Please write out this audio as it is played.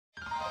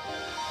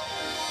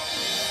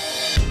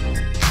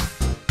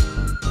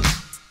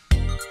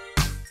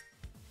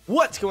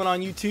What's going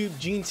on YouTube?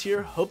 Jeans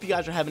here. Hope you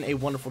guys are having a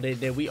wonderful day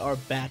today. We are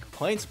back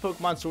playing some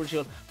Pokemon Sword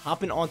Shield,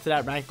 hopping onto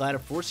that ranked ladder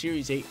for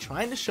Series 8,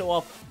 trying to show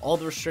off all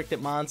the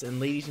restricted mons. And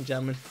ladies and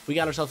gentlemen, we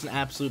got ourselves an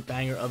absolute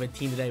banger of a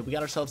team today. We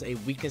got ourselves a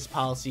weakness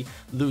policy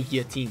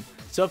Lugia team.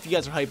 So if you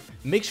guys are hyped,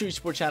 make sure you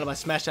support the channel by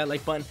smashing that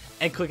like button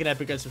and clicking that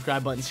big red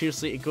subscribe button.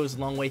 Seriously, it goes a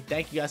long way.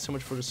 Thank you guys so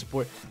much for the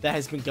support that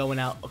has been going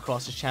out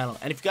across this channel.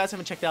 And if you guys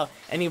haven't checked out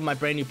any of my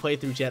brand new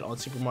playthroughs yet on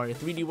Super Mario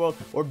 3D World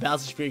or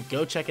Bowser's Fury,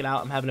 go check it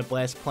out. I'm having a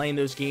blast playing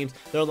those games.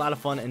 They're a lot of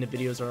fun and the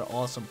videos are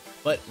awesome.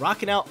 But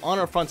rocking out on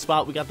our front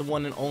spot, we got the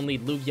one and only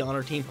Lugia on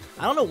our team.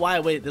 I don't know why I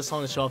waited this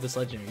long to show off this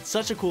legendary. It's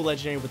such a cool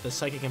legendary with the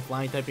psychic and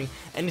flying typing,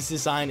 and its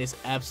design is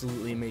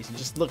absolutely amazing.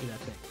 Just look at that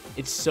thing.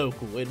 It's so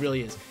cool. It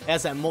really is. It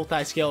has that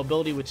multi-scale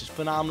ability, which is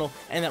phenomenal,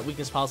 and that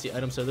weakness policy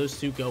item, so those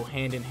two go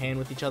hand in hand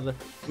with each other.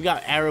 We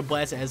got Arrow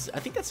Blast as, I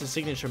think that's his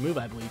signature move,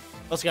 I believe.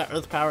 Also got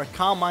Earth Power,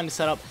 Calm Mind to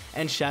set up,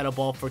 and Shadow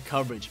Ball for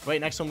coverage.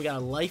 Right next to him, we got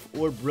a Life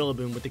Orb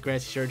Rillaboom with the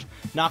Grassy Surge,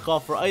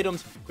 knockoff for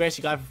items,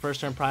 Grassy Guide for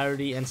first turn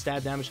priority and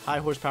stab damage, high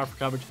horsepower for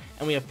coverage,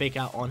 and we have Fake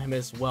Out on him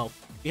as well.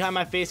 Behind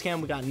my face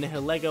cam, we got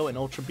Nihilego and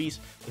Ultra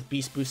Beast with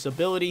Beast Boost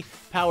ability,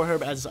 Power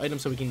Herb as his item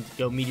so we can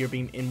go Meteor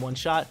Beam in one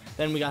shot.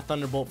 Then we got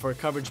Thunderbolt for a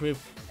coverage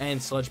move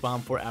and Sludge Bomb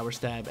for our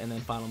stab, and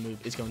then final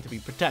move is going to be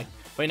Protect.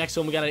 Right next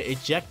to him, we got an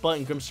Eject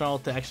Button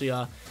Grimmsnarl to actually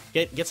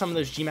get some of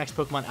those G-Max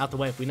Pokemon out the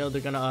way. If we know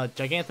they're going to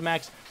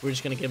Gigantamax, we're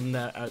just going to give them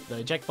the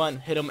Eject Button,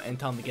 hit them, and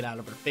tell them to get out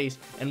of our face,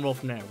 and roll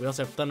from there. We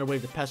also have Thunder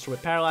Wave to Pester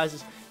with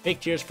Paralyzes,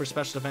 Fake Tears for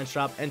special defense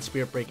drop, and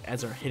Spirit Break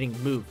as our hitting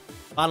move.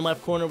 Bottom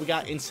left corner, we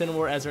got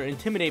Incineroar as our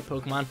Intimidate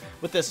Pokemon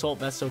with the Assault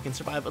Vest so it can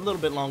survive a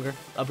little bit longer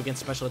up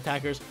against special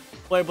attackers.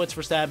 Flare Blitz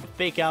for stab,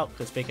 Fake Out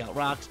because Fake Out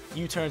rocks,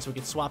 U-Turn so we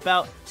can swap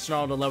out,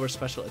 Snarl to lower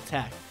special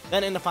attack.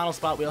 Then in the final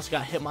spot, we also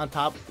got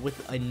Hitmontop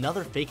with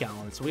another Fake Out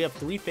on it. So we have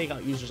 3 Fake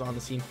Out users on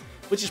the team,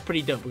 which is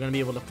pretty dope. We're going to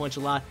be able to flinch a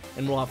lot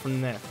and roll out from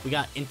there. We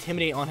got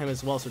Intimidate on him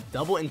as well, so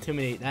double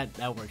Intimidate,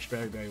 that works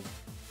very, very well.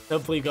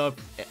 Hopefully go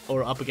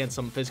up against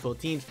some physical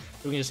teams,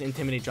 we can just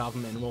Intimidate, drop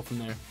them, and roll from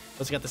there.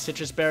 Also got the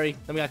Citrus Berry,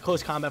 then we got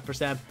Close Combat for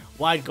stab,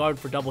 Wide Guard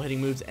for double hitting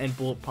moves, and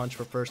Bullet Punch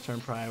for first turn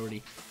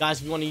priority. Guys,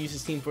 if you want to use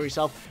this team for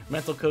yourself,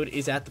 rental code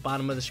is at the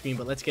bottom of the screen,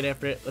 but let's get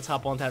after it. Let's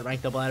hop onto that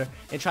ranked double ladder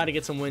and try to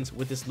get some wins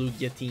with this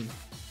Lugia team.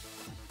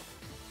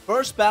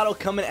 First battle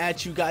coming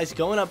at you guys,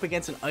 going up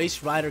against an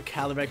Ice Rider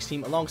Calyrex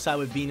team alongside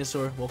with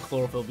Venusaur, well,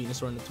 Chlorophyll,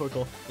 Venusaur, and the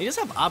Torkoal. They just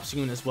have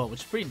Obstagoon as well,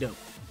 which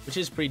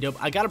is pretty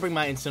dope. I gotta bring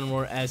my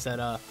Incineroar as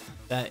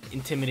that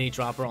Intimidate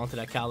dropper onto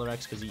that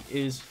Calyrex because he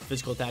is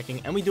physical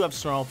attacking, and we do have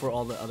Snarl for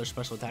all the other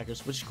special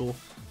attackers, which is cool.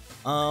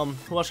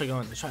 Who else should I go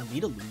in? Let's try and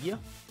lead a Lugia.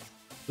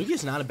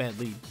 Lugia's not a bad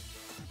lead.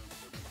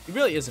 He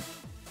really isn't.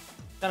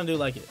 Kinda do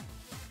like it.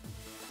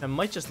 I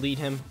might just lead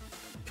him.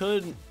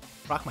 Could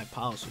rock my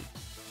policy.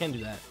 Can't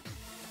do that.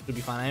 Could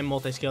be fine. I am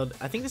multi-scaled.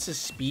 I think this is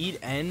speed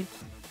and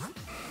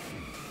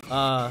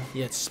yeah,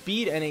 it's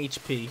speed and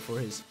HP for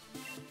his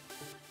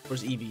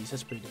EVs.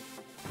 That's pretty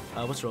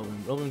good. What's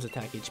Rillaboom? Rillaboom's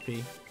attack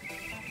HP.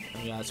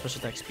 We got special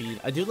attack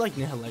speed. I do like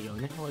Nihilego.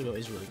 Nihilego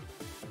is really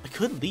good. I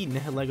could lead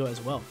Nihilego as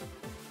well.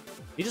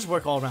 He just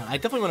work all around. I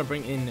definitely want to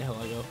bring in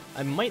Nihilego.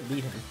 I might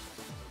lead him.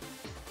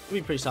 It'll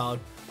be pretty solid.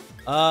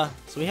 So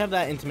we have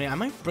that Intimidate. I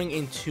might bring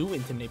in 2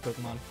 Intimidate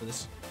Pokemon for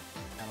this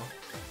battle.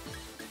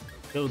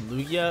 Go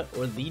Lugia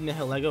or lead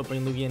Nihilego,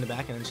 bring Lugia in the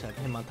back, and then just have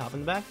him on top in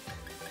the back.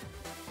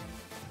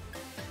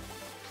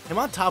 Him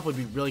on top would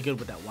be really good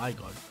with that Wide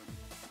Guard.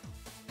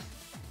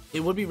 It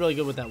would be really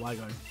good with that Wide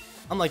Guard.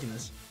 I'm liking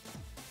this.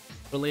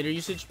 For later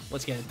usage,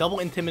 let's get it. Double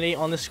Intimidate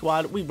on this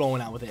squad. We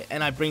rolling out with it.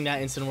 And I bring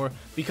that Incineroar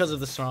because of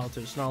the Snarl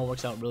too. Snarl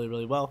works out really,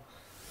 really well.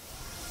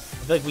 I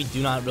feel like we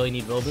do not really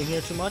need Rillaboom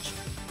here too much.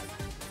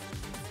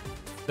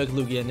 I feel like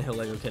Lugia and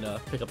Nihilego can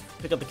pick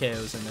up the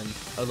KOs and then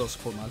our little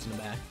support mons in the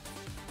back.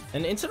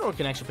 And Incineroar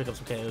can actually pick up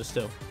some KOs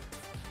too.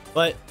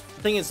 But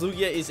the thing is,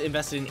 Lugia is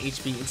invested in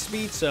HP and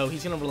speed, so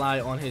he's going to rely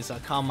on his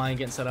Calm Mind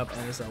getting set up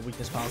and his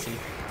weakness policy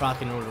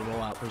proc in order to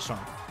roll out pretty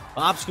strong.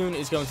 Obstagoon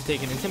is going to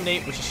take an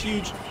Intimidate, which is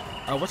huge.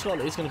 What's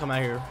called? It's going to come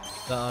out here,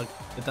 the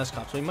Dust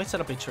Cop. So he might set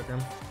up a Trick Room.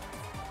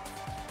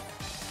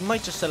 He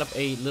might just set up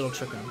a little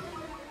Trick Room.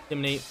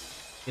 Intimidate,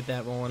 get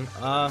that rolling.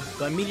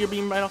 Do I Meteor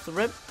Beam right off the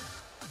rip?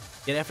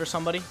 Get after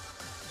somebody.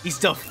 He's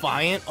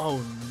Defiant.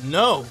 Oh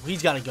no,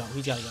 he's got to go.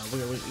 He's got to go.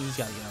 He's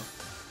got to go.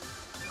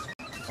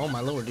 Oh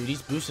my lord, dude,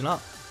 he's boosting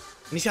up.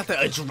 And he's got the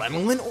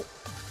adrenaline. Oh.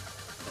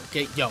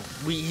 Okay, yo,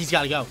 he's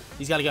got to go.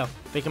 He's got to go.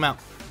 Fake him out.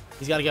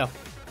 He's got to go.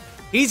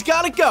 He's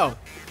got to go.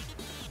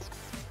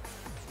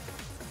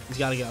 He's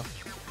got to go.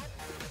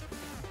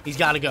 He's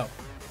got to go.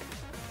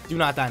 Do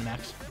not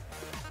Dynamax.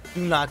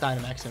 Do not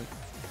Dynamax him.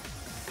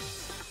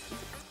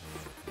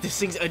 This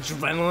thing's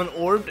Adrenaline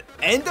Orbed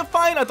and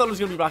Defiant. I thought it was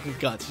going to be rocking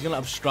Guts. He's going to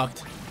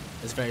Obstruct.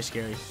 That's very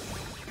scary.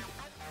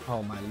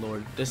 Oh my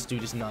lord. This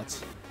dude is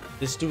nuts.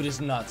 This dude is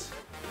nuts.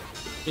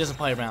 He doesn't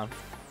play around.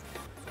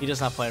 He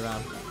does not play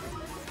around.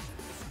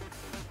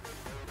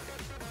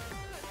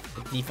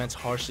 The defense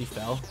harshly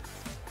fell.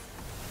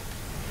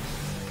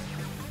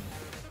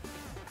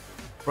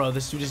 Bro,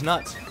 this dude is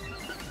nuts.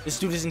 This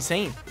dude is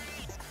insane.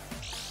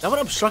 that what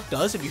obstruct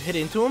does if you hit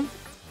into him?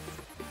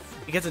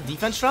 It gets a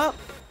defense drop?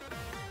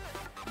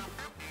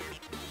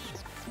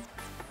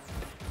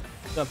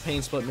 It's gonna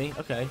pain split me.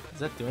 Okay. Does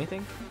that do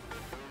anything?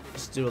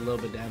 Just do a little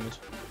bit of damage.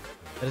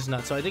 That is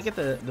nuts. So I did get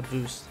the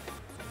boost.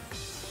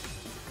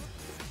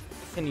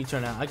 Can you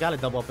turn out? I gotta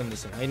double up in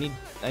this thing.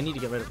 I need to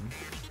get rid of him.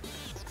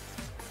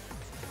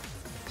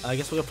 I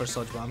guess we'll go for a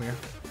sludge bomb here.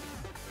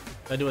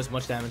 I do as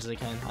much damage as I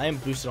can. I am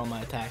boosted on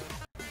my attack.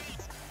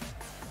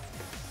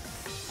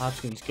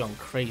 Obscune's going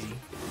crazy.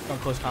 Going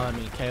close combat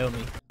me, KO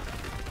me.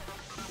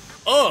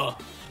 Oh!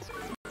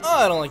 Oh,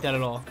 I don't like that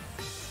at all.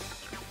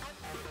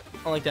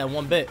 I don't like that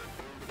one bit.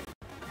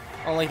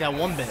 I don't like that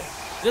one bit.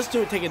 Just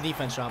do it, take a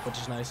defense drop, which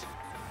is nice.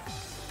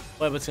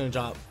 Wait, what's gonna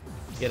drop?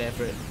 Get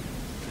after it.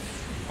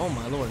 Oh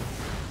my lord.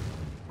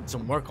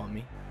 Some work on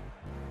me.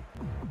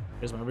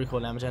 Here's my recoil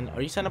damage. And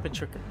are you setting up a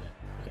trick room yet?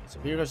 Okay, so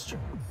here goes the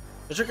trick room.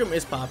 The trick room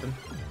is popping.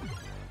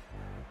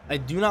 I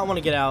do not want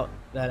to get out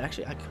that.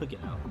 Actually, I could get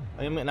out.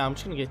 I'm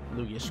just gonna get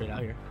Lugia straight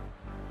out here.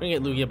 I'm gonna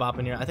get Lugia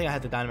bopping here. I think I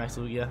had to Dynamax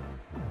Lugia.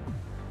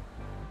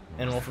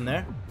 And roll from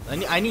there.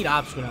 I need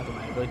Obscune out the way.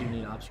 I really do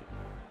need Obscune.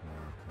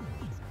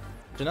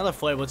 There's another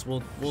Flare Blitz will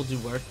do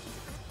work.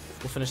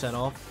 We'll finish that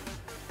off.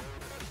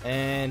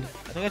 And I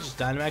think I just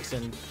Dynamax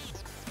and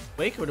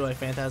Wake, or do I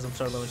Phantasm,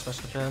 start lowering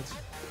special defense?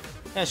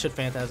 Yeah, I should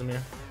Phantasm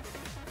here.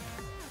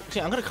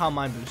 Actually, I'm gonna Calm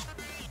Mind Boost.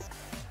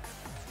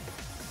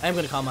 I am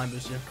gonna Calm Mind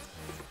Boost here.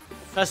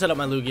 Try to set up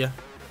my Lugia.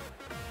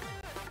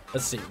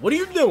 Let's see. What are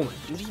you doing?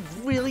 Dude, he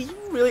really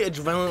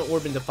Adrenaline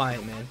Orb and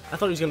Defiant, man. I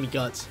thought he was gonna be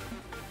Guts.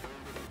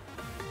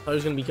 I thought he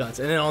was gonna be Guts.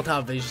 And then on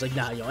top of it, he's just like,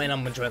 nah, yo, and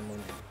I'm Adrenaline.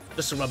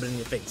 Just to rub it in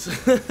your face.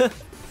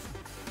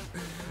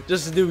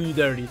 Just to do you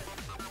dirty.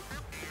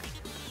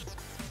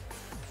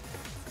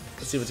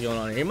 Let's see what's going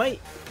on here. He might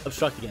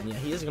obstruct again. Yeah,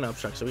 he is going to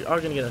obstruct. So we are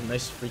going to get a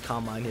nice free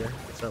Calm Mind here.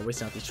 Start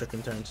wasting out these Trick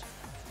Room turns.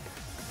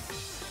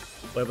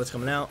 Wait, what's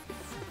coming out?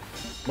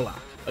 Block.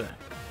 Okay.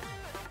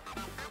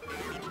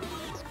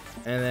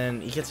 And then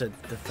he gets a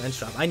defense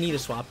drop. I need to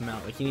swap him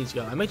out. Like, he needs to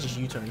go. I might just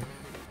U-turn. I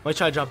might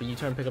try to drop a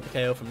U-turn, pick up a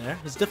KO from there.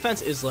 His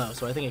defense is low,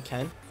 so I think it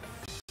can.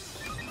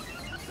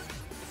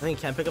 I think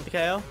it can pick up the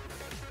KO.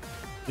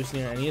 Boost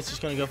near, and he's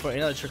just going to go for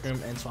another Trick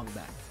Room and swap it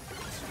back.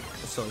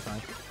 That's totally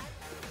fine.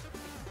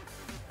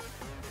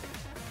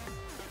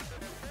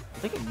 I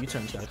think a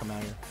U-turn's got to come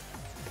out here.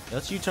 Yeah,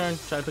 let's U-turn,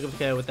 try to pick up the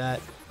KO with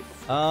that.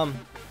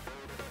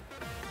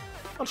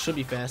 It should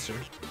be faster.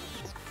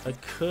 I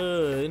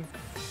could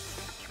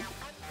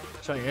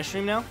try your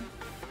Airstream now.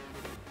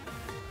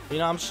 You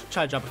know, I'm just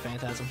trying to drop a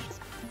Phantasm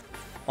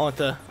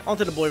onto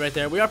the boy right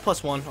there. We are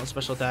 +1 on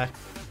special attack.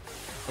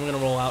 I'm gonna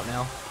roll out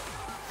now.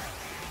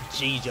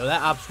 Jeez, yo,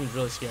 that Obscune's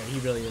really scary. He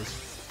really is.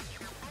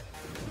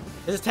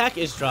 His attack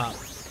is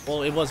dropped.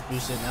 Well, it was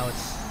boosted. Now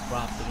it's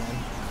dropped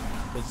again.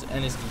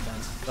 And his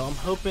defense. So I'm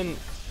hoping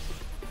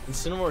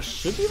Incineroar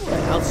should be able to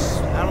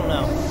I don't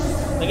know.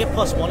 If I get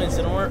 +1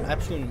 Incineroar,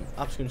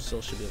 Obscune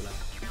still should be able to.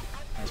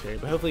 That's scary.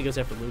 But hopefully he goes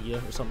after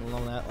Lugia or something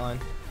along that line.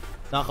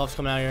 Knockoff's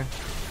coming out here.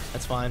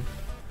 That's fine.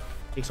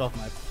 Takes off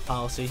my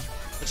policy.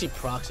 Actually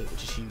procs it,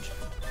 which is huge.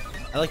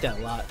 I like that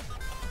a lot.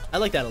 I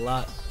like that a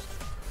lot.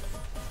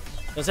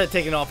 Instead of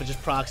taking off, it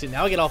just procs it.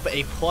 Now I get off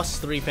a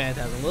 +3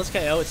 Phantasm. Let's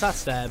KO. It's not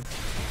stab.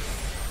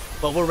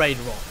 But we're ready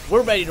to roll.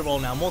 We're ready to roll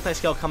now.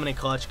 Multi-scale coming in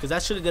clutch, because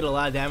that should have did a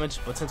lot of damage.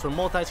 But since we're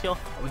multi-scale,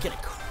 we get a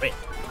crit.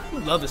 We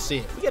love to see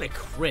it. We get a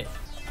crit.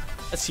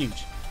 That's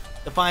huge.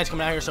 Defiance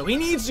coming out here, so he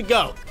needs to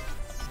go.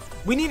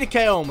 We need to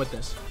KO him with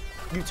this.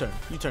 U-turn.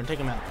 U-turn. Take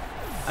him out.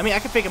 I mean, I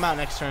can fake him out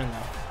next turn,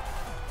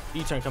 though.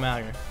 U-turn, come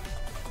out here.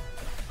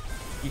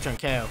 U-turn,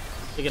 KO.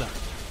 Pick it up.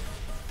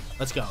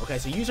 Let's go. Okay,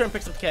 so U-turn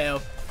picks up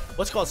KO.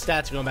 What's called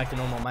stats are going back to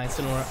normal. My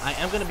Incineroar. I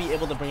am going to be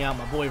able to bring out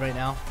my boy right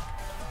now,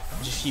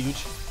 which is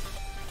huge.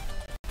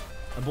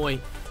 My boy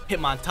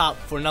Hitmontop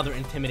for another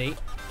Intimidate.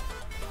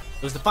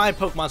 Those Defiant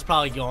Pokemon's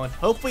probably going.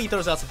 Hopefully he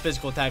throws out some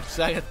physical attacks.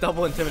 So I got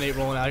double Intimidate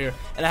rolling out here.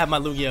 And I have my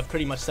Lugia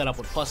pretty much set up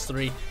with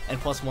 +3 and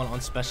 +1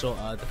 on special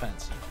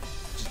defense.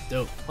 Which is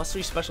dope.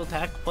 +3 special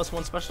attack,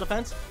 +1 special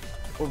defense.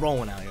 We're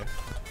rolling out here.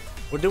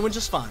 We're doing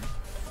just fine.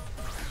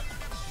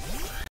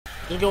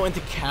 Gonna go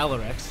into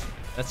Calyrex.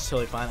 That's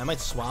totally fine. I might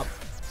swap.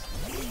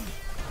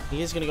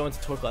 He is gonna go into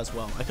Torkoal as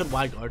well. I could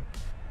Wide Guard.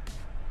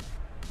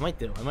 I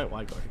might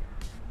Wide Guard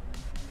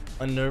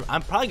here.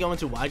 I'm probably going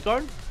to Wide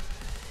Guard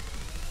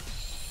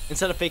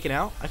instead of faking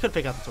out. I could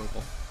fake out the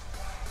Torkoal.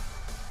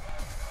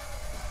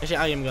 Actually,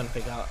 I am going to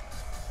fake out.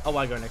 I'll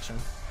Wide Guard next turn.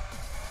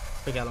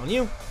 Fake out on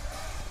you.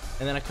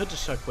 And then I could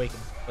just start Quaking.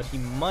 But he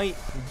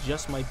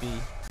just might be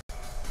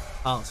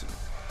Policy.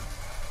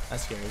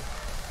 That's scary.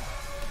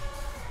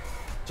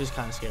 Just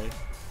kind of scary.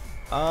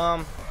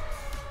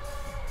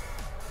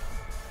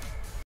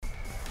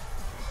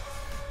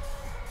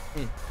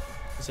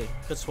 Let's see.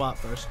 Could swap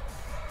first.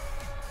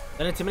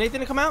 That Intimidate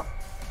didn't come out?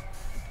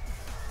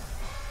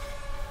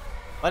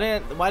 Why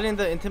didn't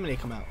the Intimidate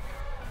come out?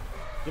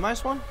 You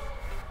 -1? I'm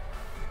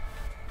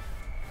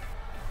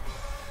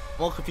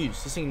a little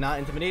confused. This thing not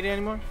intimidated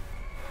anymore?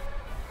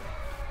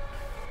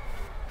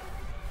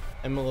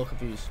 I'm a little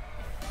confused.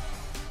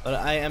 But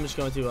I am just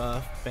going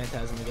to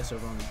Phantasm, I guess,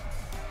 over on the...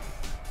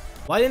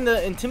 Why didn't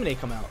the Intimidate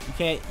come out? You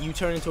can't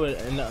U-turn into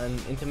an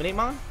Intimidate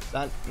mon? Is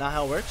that not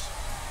how it works?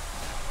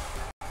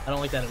 I don't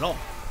like that at all.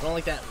 I don't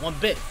like that one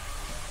bit.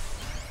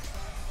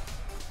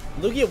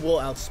 Lugia will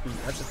outspeed.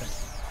 That's the thing.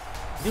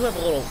 We do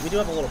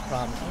have a little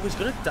problem. Oh, he's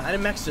gonna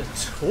Dynamax the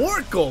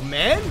Torkoal,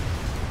 man.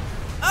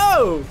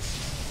 Oh,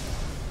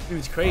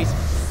 dude's crazy.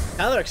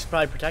 Calyrex is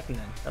probably protecting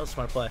then. That was a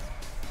smart play.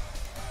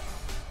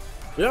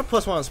 We are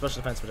 +1 on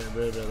special defense, which I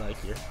really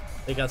like here. I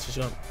think that's just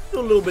gonna do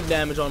a little bit of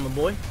damage on my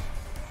boy.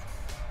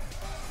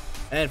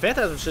 And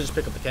Phantasm should just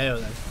pick up the KO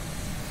then.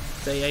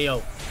 Say, hey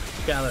yo,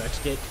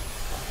 Calyrex, get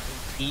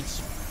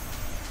eats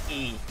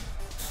E.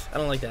 I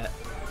don't like that.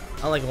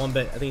 I don't like it one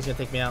bit. I think he's gonna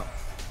take me out.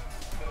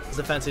 His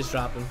defense is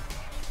dropping.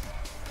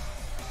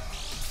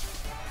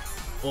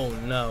 Oh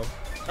no.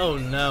 Oh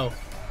no.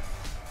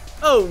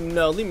 Oh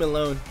no, leave me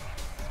alone.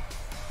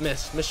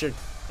 Miss your...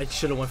 I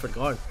should have went for the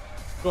guard.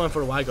 Going for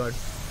the wide guard.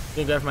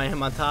 Gonna go for my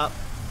him on top.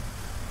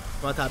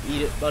 On top,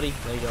 eat it, buddy.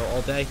 There you go,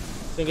 all day.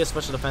 Gonna get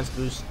special defense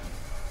boost.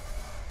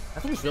 I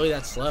think he's really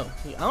that slow.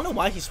 I don't know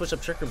why he switched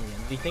up Trick Room again.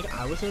 Did he think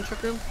I was gonna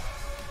Trick Room?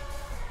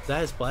 Is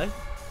that his play?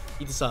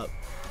 Eat this up.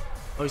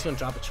 Oh, he's gonna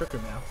drop a Trick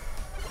Room now.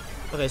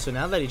 Okay, so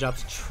now that he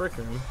drops a Trick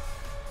Room.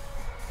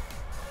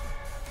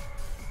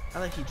 Now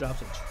that he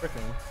drops a Trick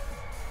Room.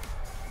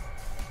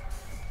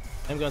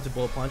 I'm going to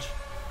Bullet Punch.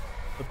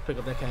 Pick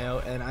up that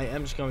KO, and I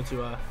am just going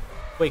to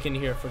wake in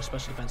here for the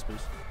special defense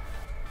boost.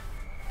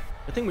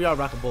 I think we are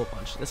rocking Bullet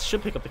Punch. This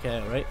should pick up the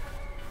KO, right?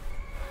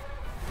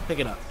 Pick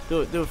it up.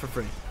 Do it for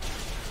free.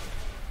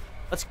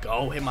 Let's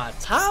go. Hit my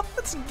top.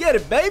 Let's get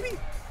it, baby.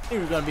 I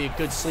think we're going to be a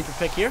good sleeper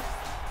pick here.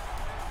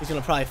 He's going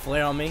to probably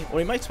flare on me, or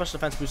he might special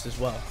defense boost as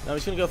well. Now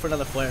he's going to go for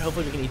another flare.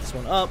 Hopefully we can eat this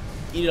one up.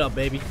 Eat it up,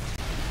 baby.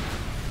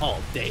 All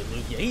day,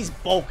 Lugia. He's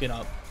bulking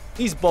up.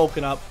 He's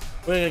bulking up.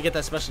 We're going to get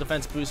that special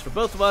defense boost for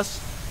both of us.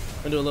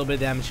 We're going to do a little bit of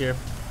damage here.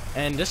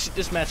 And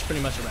this match is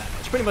pretty much a wrap.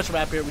 It's pretty much a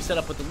wrap here. We set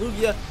up with the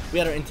Lugia. We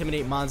had our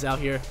Intimidate Mons out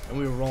here, and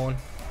we were rolling.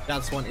 Got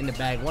this one in the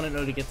bag. Want to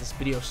know to get this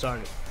video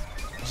started,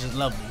 which is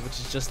lovely, which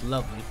is just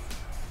lovely.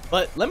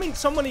 But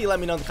somebody let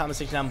me know in the comment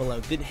section down below.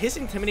 Did his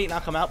Intimidate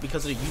not come out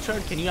because of the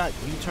U-turn? Can you not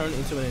U-turn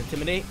into an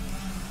Intimidate?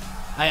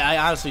 I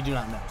honestly do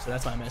not know, so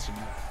that's why I'm asking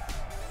you.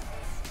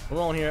 We're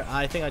rolling here.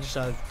 I think I just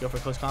go for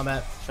close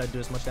combat. Try to do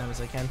as much damage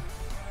as I can.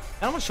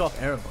 I don't want to show off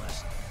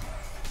Aeroblast.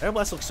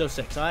 Aeroblast looks so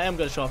sick, so I am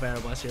going to show off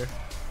Aeroblast here.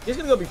 He's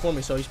going to go before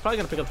me, so he's probably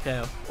going to pick up the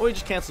KO. Or he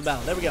just cancels the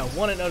battle. There we go.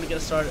 1-0 to get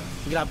us started.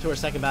 We get up to our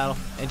second battle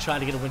and try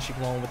to get a win streak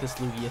rolling with this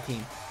Lugia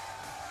team.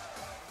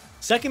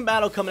 Second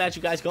battle coming at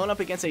you guys, going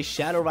up against a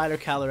Shadow Rider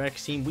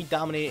Calyrex team. We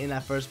dominated in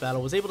that first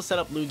battle, was able to set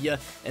up Lugia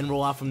and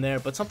roll out from there.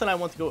 But something I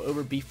want to go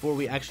over before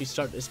we actually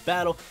start this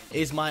battle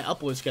is my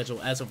upload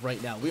schedule as of right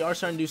now. We are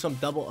starting to do some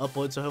double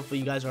uploads, so hopefully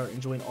you guys are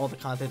enjoying all the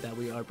content that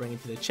we are bringing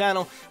to the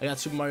channel. I got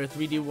Super Mario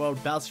 3D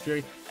World, Bowser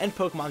Fury, and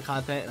Pokemon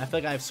content, and I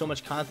feel like I have so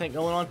much content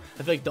going on.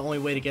 I feel like the only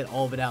way to get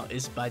all of it out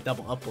is by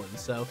double uploading.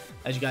 So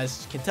as you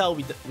guys can tell,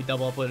 we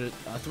double uploaded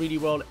 3D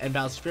World and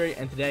Bowser Fury,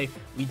 and today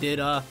we did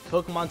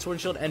Pokemon Sword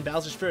and Shield and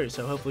Bowser's Fury.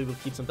 So hopefully we'll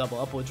keep some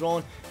double uploads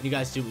rolling and you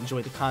guys do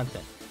enjoy the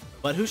content.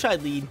 But who should I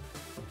lead?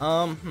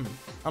 I don't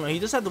know. He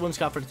just had the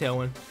Whimsicott for the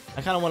Tailwind.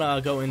 I kind of want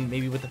to go in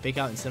maybe with the Fake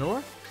Out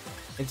Incineroar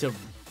into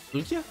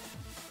Lugia.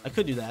 I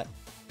could do that.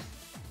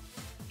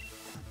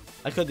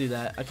 I kind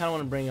of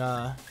want to bring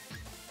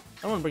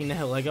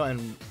Nihilego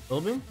and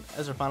Rillaboom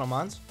as our final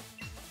mons.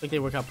 I think they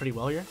work out pretty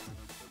well here.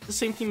 The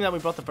same team that we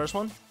brought the first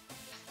one.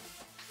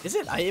 Is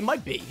it? It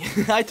might be.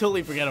 I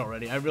totally forget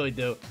already. I really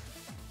do.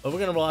 But we're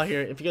going to roll out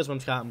here. If he goes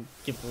Whimsicott,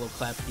 give it a little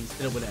clap piece.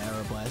 Hit it with an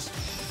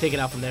Aeroblast. Take it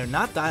out from there.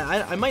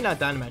 I might not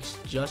Dynamax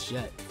just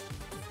yet.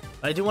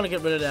 But I do want to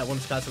get rid of that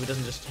Whimsicott so he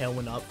doesn't just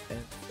Tailwind up and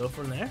go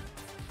from there.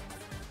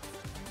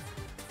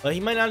 But he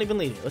might not even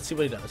lead it. Let's see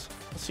what he does.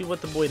 Let's see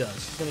what the boy does.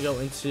 He's going to go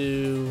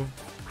into...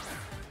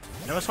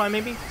 MSY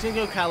maybe? He's going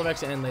to go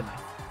Calyrex and Lele.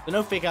 So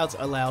no Fake Outs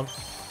allowed.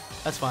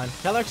 That's fine.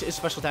 Calyrex is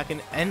special attacking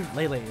and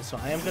Lele is. So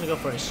I am going to go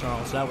for a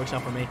Snarl. So that works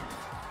out for me.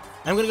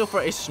 I'm gonna go for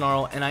a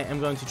Snarl, and I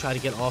am going to try to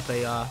get off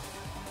a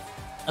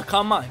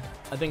Calm Mind.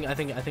 I think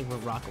we're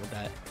rocking with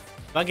that.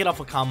 If I get off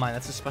a Calm Mind,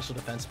 that's a special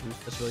defense boost.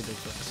 That's really big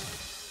for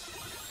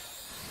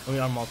us. And we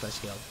are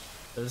multi-scaled.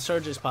 So the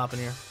Surge is popping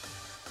here.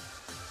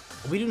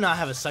 We do not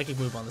have a Psychic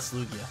move on this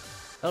Lugia.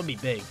 That would be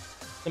big.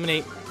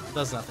 Eliminate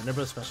does nothing. They're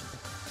both special.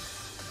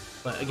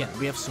 But again,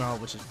 we have Snarl,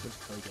 which is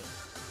really good.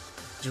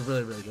 Which is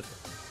really, really good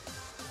for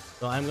us.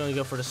 So I'm going to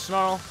go for the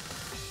Snarl,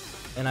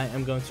 and I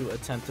am going to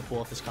attempt to pull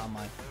off this Calm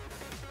Mind.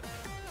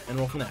 And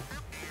roll from there.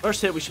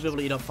 First hit, we should be able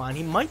to eat up fine.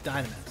 He might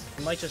Dynamax.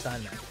 He might just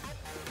Dynamax.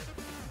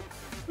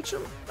 Which,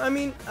 I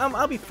mean,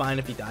 I'll be fine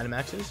if he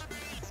Dynamaxes.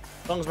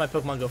 As long as my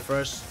Pokemon go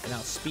first and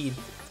outspeed.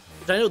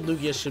 Which I know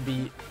Lugia should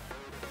be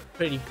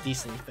pretty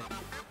decently fit.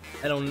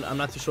 I'm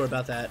not too sure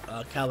about that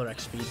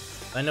Calyrex speed.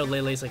 I know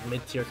Lele's like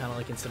mid-tier, kind of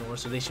like Incineroar,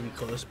 so they should be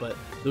close. But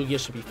Lugia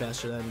should be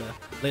faster than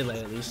Lele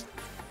at least.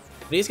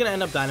 But he's going to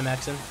end up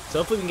Dynamaxing. So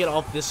hopefully we can get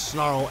off this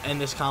Snarl and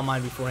this Calm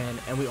Mind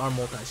beforehand. And we are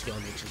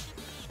multi-scaled, which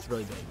is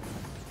really big.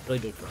 Really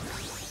big for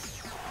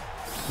us.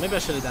 Maybe I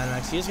should have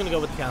Dynamax. He is going to go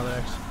with the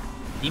Calyrex.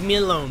 Leave me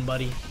alone,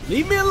 buddy.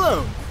 Leave me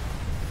alone.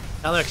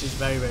 Calyrex is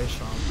very, very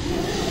strong.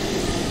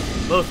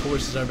 Both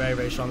horses are very,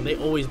 very strong. They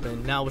always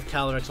been. Now with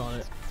Calyrex on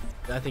it,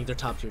 I think they're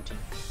top tier team.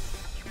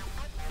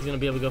 He's going to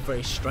be able to go for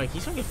a strike.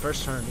 He's going to get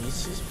first turn.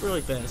 He's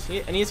really fast.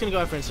 And he's going to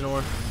go after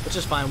Incineroar, which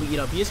is fine. We eat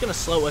up. He is going to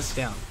slow us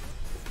down.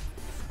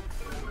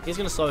 He's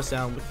going to slow us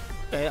down.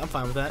 Okay, I'm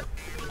fine with that.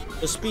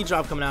 The speed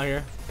drop coming out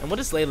here. And what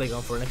is Lele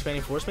going for? An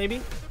expanding force,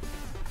 maybe?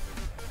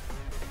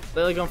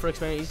 Lele going for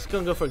expanding. He's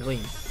going to go for a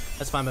gleam.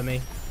 That's fine by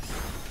me.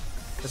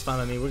 That's fine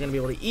by me. We're going to be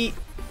able to eat.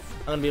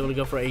 I'm going to be able to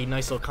go for a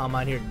nice little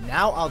combine here.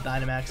 Now I'll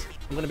Dynamax.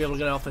 I'm going to be able to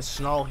get off a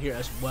Snarl here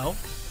as well,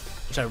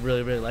 which I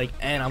really, really like.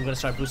 And I'm going to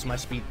start boosting my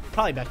speed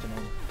probably back to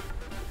normal,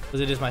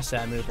 because it is my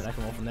stat move, and I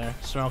can roll from there.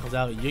 Snarl comes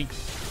out.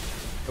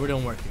 Yeet. We're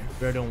doing work here.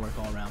 We're doing work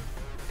all around.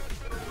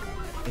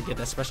 We get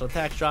that special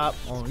attack drop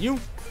on you.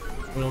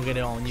 We're going to get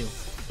it all on you.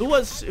 Who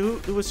was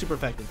super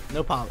effective?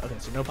 No policy. Okay,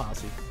 so no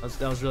policy.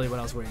 That was really what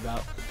I was worried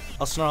about.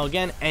 I'll Snarl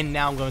again, and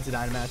now I'm going to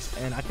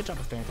Dynamax, and I could drop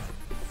a Phantasm.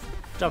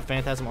 Drop a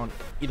Phantasm on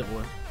either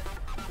or.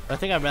 But I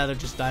think I'd rather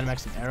just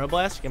Dynamax and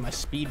Aeroblast, get my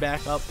speed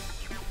back up.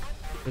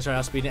 We start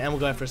outspeeding, and we'll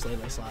go after this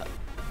Lele slot.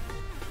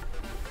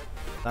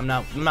 I'm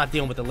not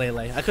dealing with the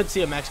Lele. I could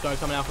see a Max Guard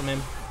coming out from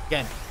him.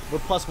 Again, we're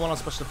 +1 on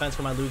special defense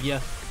for my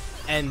Lugia,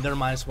 and they're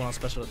 -1 on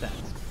special attack.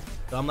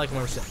 So I'm liking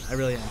where we're sitting. I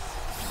really am.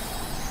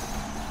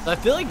 So I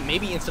feel like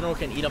maybe Incineroar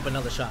can eat up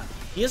another shot.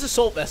 He has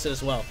Assault Vested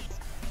as well.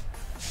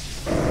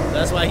 So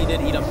that's why he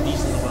did eat up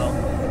decently well.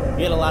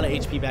 We had a lot of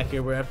HP back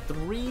here. We're at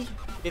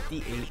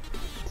 358.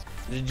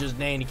 It's just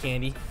dandy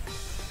candy.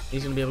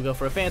 He's going to be able to go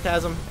for a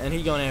Phantasm, and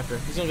he's going after.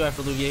 He's going to go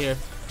after Lugia here.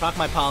 Proc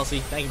my policy.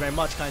 Thank you very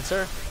much, kind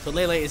sir. So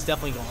Lele is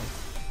definitely gone.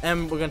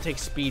 And we're going to take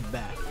speed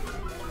back.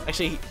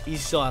 Actually,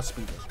 he's still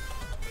outspeeded.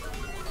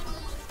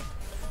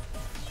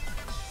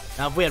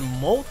 Now, if we had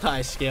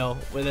multi-scale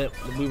with it,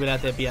 we would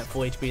have to be at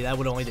full HP. That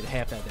would only did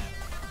half that damage.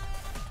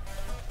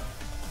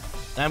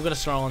 And I'm going to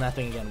Snarl on that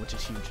thing again, which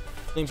is huge.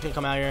 Gleam's going to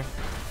come out here.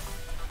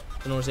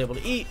 Incineroar's able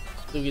to eat.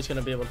 Lugia's going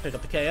to be able to pick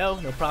up the KO.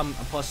 No problem.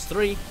 I'm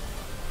 +3.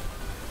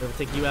 We're able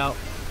to take you out.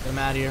 Get him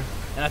out of here.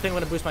 And I think I'm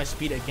going to boost my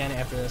speed again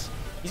after this.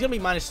 He's going to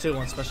be -2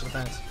 on special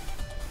defense.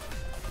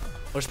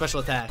 Or special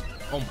attack.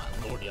 Oh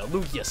my lord, yo.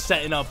 Lugia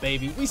setting up,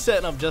 baby. We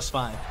setting up just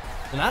fine.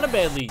 So not a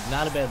bad lead.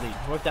 Not a bad lead.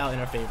 Worked out in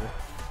our favor.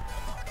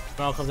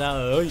 Snarl comes out.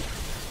 Oh,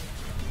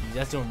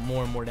 that's doing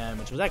more and more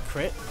damage. Was that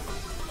crit?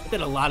 It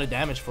did a lot of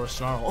damage for a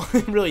Snarl.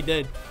 It really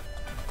did.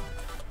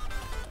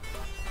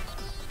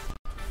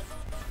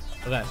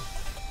 Okay.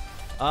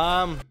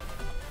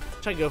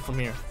 Try to go from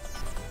here.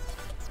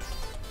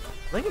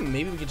 I think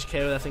maybe we could just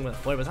KO that thing with a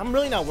Flare, but I'm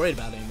really not worried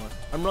about it anymore.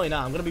 I'm really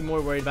not. I'm going to be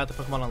more worried about the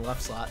Pokemon on the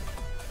left slot.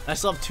 I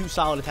still have 2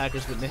 solid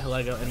attackers with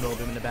Nihilego and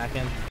Rillaboom in the back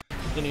end.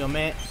 I'm going to go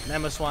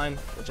Mamoswine,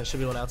 which I should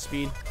be able to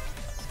outspeed.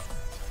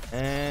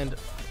 And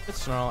I could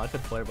Snarl. I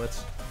could Flare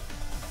Blitz.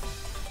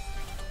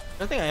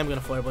 I think I am going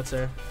to Flare Blitz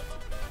there.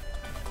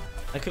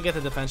 I could get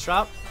the defense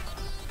drop,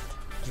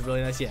 which is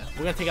really nice. Yeah,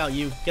 we're going to take out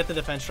you, get the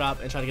defense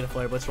drop, and try to get a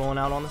Flare Blitz rolling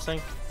out on this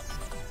thing.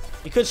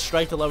 He could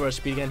strike to lower our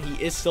speed again.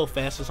 He is still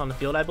fastest on the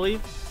field, I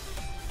believe.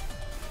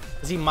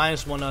 Because he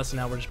 -1 us, and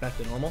now we're just back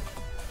to normal.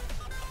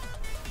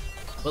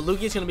 But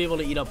Lugia's going to be able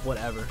to eat up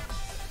whatever.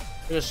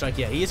 We're going to strike.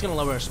 Yeah, he is going to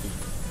lower our speed.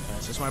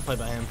 Alright, so smart play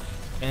by him.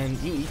 And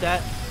you eat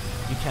that?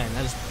 You can.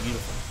 That is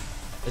beautiful.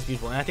 That's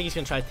beautiful. And I think he's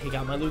going to try to take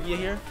out my Lugia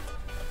here.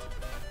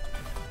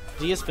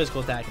 He is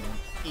physical attacking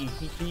him.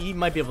 He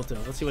might be able to.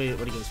 Let's see what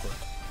he goes for.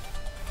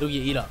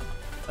 Lugia, eat up.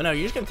 Oh no,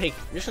 you're just gonna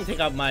take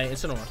out my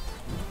Incineroar.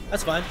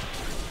 That's fine.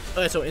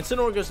 Okay, so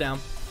Incineroar goes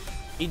down.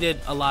 He did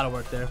a lot of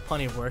work there.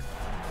 Plenty of work.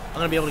 I'm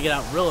going to be able to get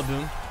out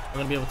Rillaboom. I'm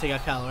going to be able to take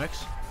out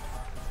Calyrex.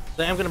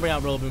 So I'm going to bring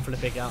out Rillaboom for the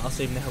fake out. I'll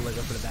save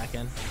Nihilego for the back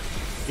end.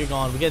 You're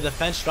gone. We get a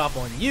defense drop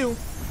on you.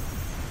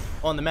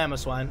 On the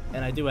Mamoswine.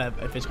 And I do have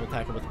a physical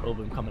attacker with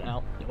Rillaboom coming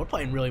out. Yeah, we're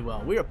playing really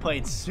well. We are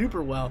playing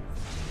super well.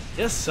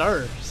 Yes,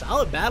 sir.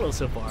 Solid battle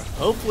so far.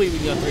 Hopefully we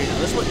can go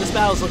 3-0. This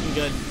battle's looking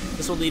good.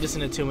 This will lead us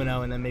into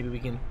 2-0. And then maybe we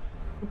can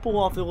pull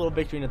off a little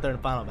victory in the third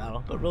and final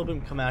battle. But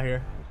Rillaboom come out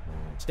here.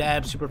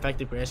 Stab, super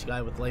effective grassy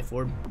guy with Life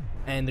Orb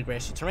and the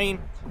grassy terrain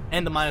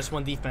and the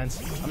 -1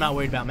 defense. I'm not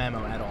worried about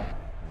Mamo at all.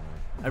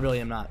 I really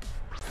am not.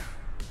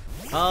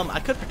 I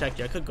could protect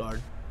you. I could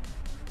guard.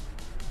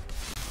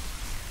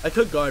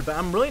 But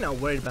I'm really not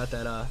worried about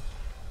that.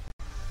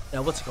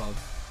 Yeah, what's it called?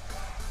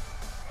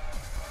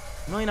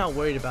 I'm really not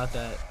worried about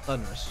that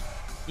Thunderous.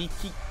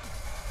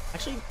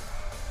 Actually,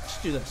 let's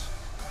do this.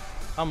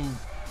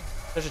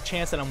 There's a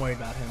chance that I'm worried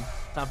about him.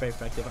 It's not very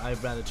effective.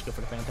 I'd rather just go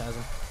for the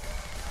Phantasm.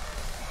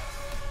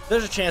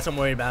 There's a chance I'm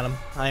worried about him.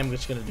 I am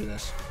just going to do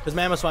this. Because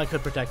Mamoswine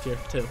could protect here,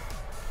 too.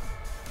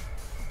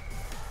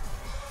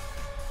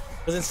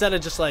 Because instead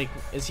of just like,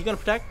 is he going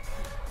to protect?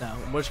 No,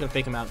 we're just going to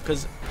fake him out.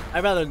 Because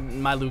I'd rather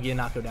my Lugia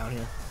not go down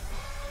here.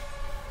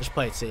 Just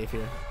play it safe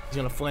here. He's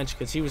going to flinch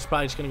because he was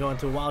probably just going to go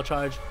into a wild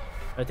charge.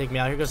 Try to take me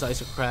out. Here goes the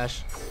Icicle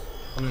Crash.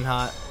 Coming in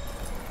hot.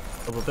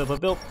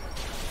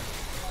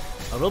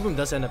 Rillaboom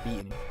does end up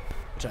eating,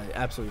 which I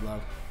absolutely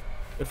love.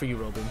 Good for you,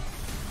 Rillaboom.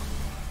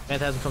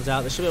 Phantasm comes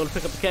out. They should be able to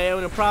pick up the KO,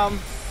 no problem.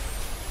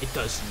 It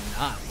does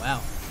not. Wow.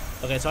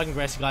 Okay, so I can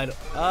Grassy Glide.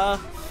 What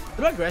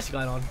do I Grassy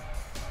Glide on?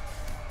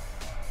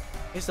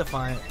 It's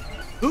Defiant.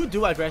 Who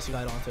do I Grassy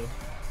Glide onto?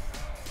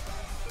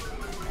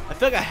 I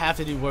feel like I have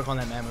to do work on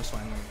that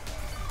Mamoswine.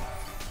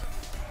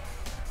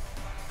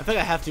 I feel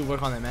like I have to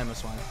work on that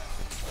Mamoswine.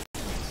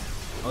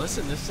 Oh, this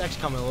is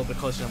actually coming a little bit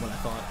closer than what I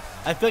thought.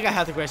 I feel like I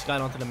have to Grassy Glide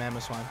onto the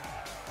Mamoswine.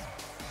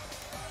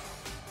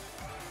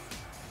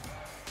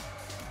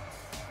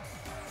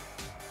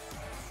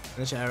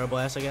 And then Arrow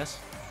Blast, I guess.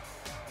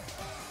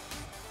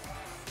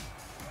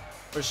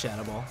 Or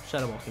Shadow Ball.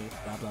 Shadow Ball can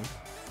grab them.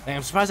 Dang,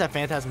 I'm surprised that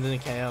Phantasm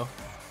didn't KO.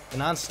 The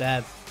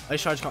non-stab.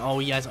 Ice Shard's coming. Oh,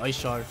 he has Ice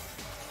Shard.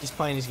 He's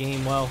playing his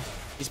game well.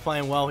 He's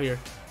playing well here.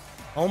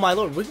 Oh my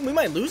lord, we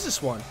might lose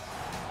this one.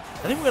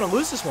 I think we're gonna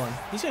lose this one.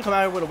 He's gonna come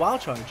out here with a Wild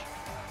Charge.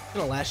 He's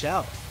gonna lash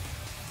out.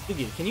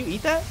 Lugia, can you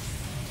eat that?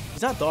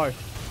 He's not dark.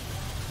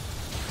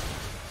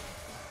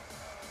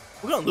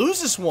 We're gonna lose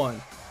this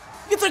one.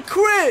 It's a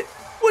crit!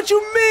 What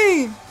you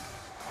mean?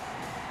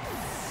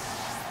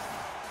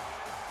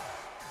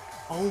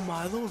 Oh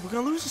my lord, we're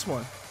gonna lose this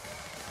one.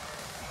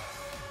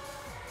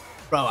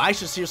 Bro, I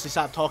should seriously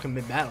stop talking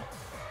mid-battle.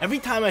 Every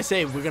time I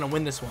say we're gonna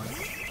win this one,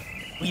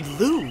 we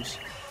lose.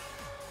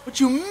 What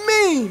you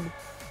mean?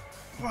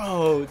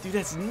 Bro, dude,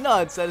 that's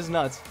nuts. That is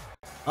nuts.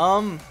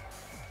 Go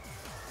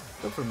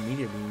for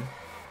Meteor Beam.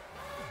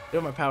 I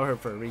have my Power Herb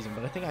for a reason,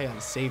 but I think I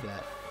gotta save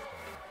that.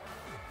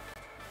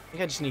 I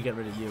think I just need to get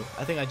rid of you.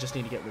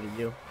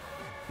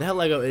 The hell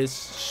Lego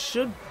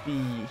should be,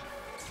 I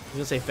was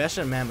gonna say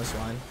faster than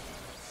Mamoswine.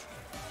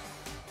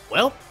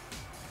 Well,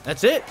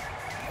 that's it.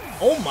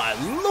 Oh my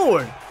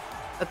lord.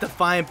 That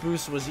Defiant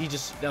boost was,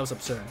 that was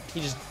absurd. He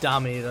just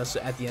dominated us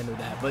at the end of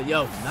that. But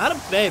yo, not a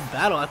bad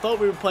battle. I thought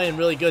we were playing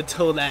really good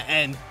till that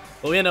end.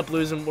 But we end up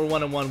losing. We're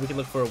 1-1. We can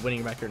look for a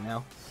winning record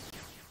now.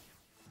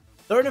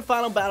 Third and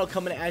final battle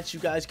coming at you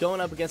guys.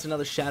 Going up against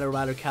another Shadow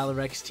Rider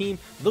Calyrex team.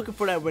 Looking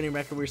for that winning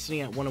record. We're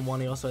sitting at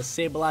 1-1. He also has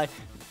Sableye,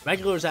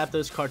 regular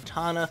Zapdos,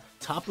 Kartana,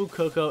 Tapu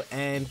Koko,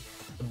 and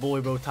the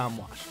boy Rotom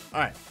Wash.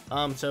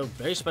 Alright, so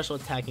very special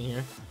attacking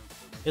here.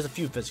 He has a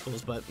few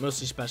physicals, but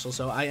mostly special,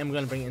 so I am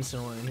going to bring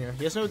Incineroar in here.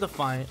 He has no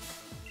Defiant,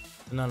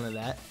 none of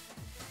that.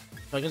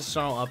 So I can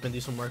snarl up and do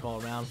some work all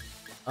around.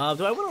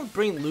 Do I want to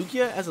bring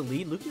Lugia as a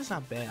lead? Lugia's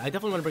not bad. I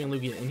definitely want to bring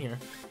Lugia in here.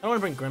 I don't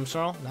want to bring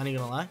Grimmsnarl, not even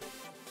going to lie.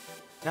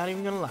 Not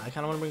even going to lie, I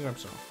kind of want to bring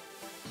Grimmsnarl.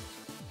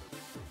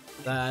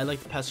 I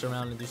like to pester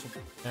around and do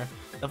something there.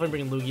 Definitely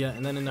bring Lugia,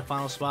 and then in the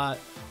final spot,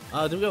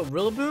 do we go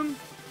Rillaboom?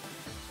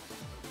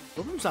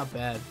 Rillaboom's not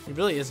bad. It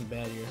really isn't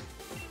bad here.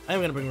 I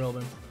am going to bring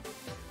Rillaboom.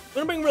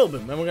 We're gonna bring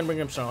Rillaboom, and we're gonna bring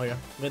Grimmsnarl here.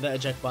 With that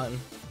eject button.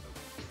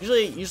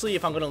 Usually,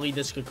 if I'm gonna lead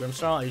this good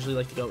Grimmsnarl, I usually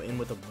like to go in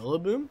with a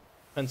Rillaboom,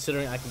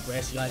 considering I can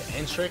Grassy Glide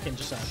and Trick and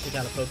just pick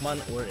out a Pokemon,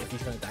 or if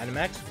he's gonna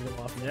Dynamax, we can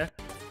go off from there.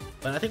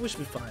 But I think we should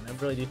be fine. I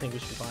really do think we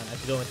should be fine. I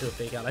can go into a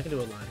Fake Out. I can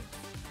do a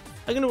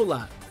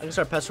lot. I can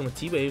start pestering with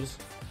T-Waves,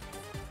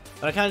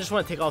 but I kind of just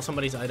want to take off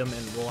somebody's item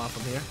and roll off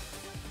from here.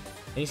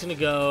 And he's gonna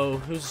go.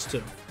 Who's this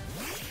to?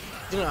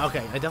 Okay,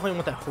 I definitely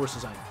want that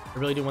Horse's item. I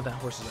really do want that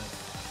Horse's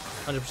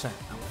item. 100%.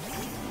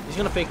 He's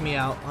gonna fake me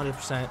out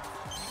 100%,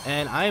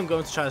 and I am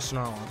going to try to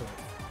snarl onto it.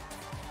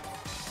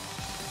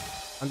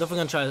 I'm definitely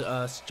gonna try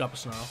to drop a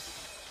snarl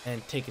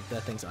and take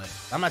that thing's item.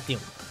 I'm not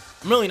dealing with him.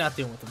 I'm really not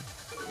dealing with him.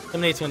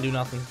 Lemonade's gonna do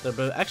nothing. They're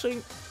both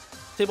actually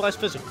stabilized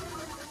physical.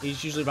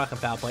 He's usually rocking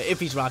Foul Play if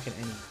he's rocking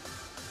any.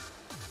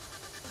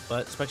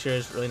 But Spectre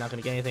is really not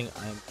gonna get anything.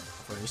 I am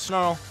for a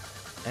snarl,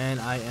 and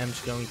I am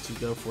just going to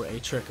go for a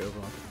Trick over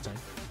on the thing.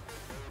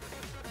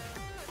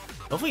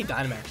 Hopefully he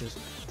Dynamaxes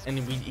and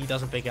he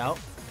doesn't fake out.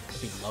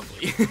 That'd be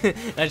lovely.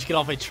 And I just get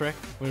off a Trick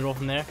when we roll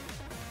from there.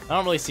 I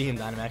don't really see him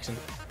Dynamaxing.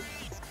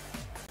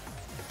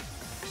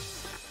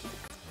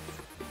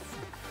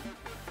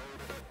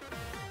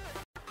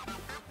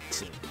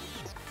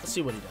 Let's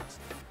see what he does.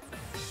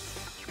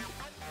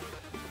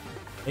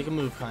 Make a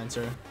move, kind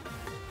sir.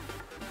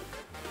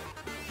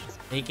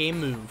 Make a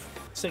move.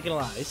 He's thinking a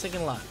lot. He's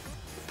thinking a lot.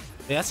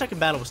 Yeah, that second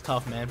battle was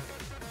tough, man.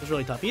 It was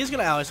really tough. He is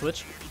gonna ally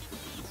switch.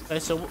 Okay,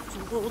 so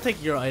we'll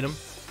take your item,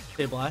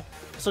 Sableye.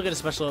 Still get a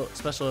special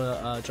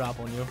drop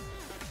on you,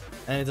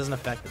 and it doesn't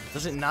affect them.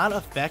 Does it not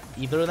affect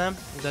either of them?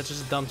 Is that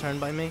just a dumb turn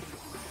by me?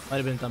 Might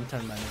have been a dumb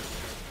turn by me.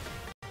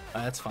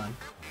 Alright, that's fine.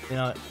 You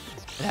know,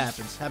 it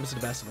happens. Happens to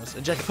the best of us.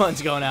 Eject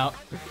button's going out.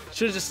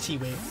 Should've just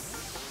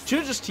T-Wave.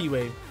 Should've just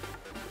T-Wave.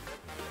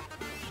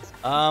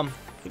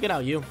 We get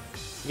out you.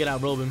 We get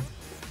out Rillaboom.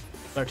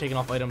 Start taking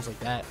off items like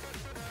that.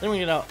 Then we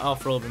get out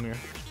Rillaboom here.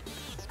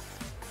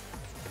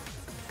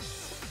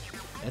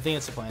 I think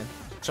that's the plan.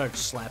 Start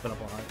slapping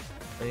up on it.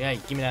 Hey,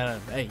 give me that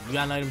item. Hey, you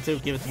got an item too?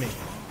 Give it to me.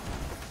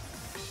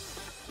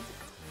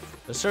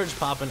 The Surge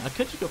popping. I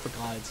could just go for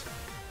Glides.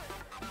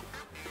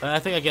 But I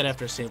think I get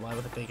after a Sableye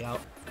with a Fake Out.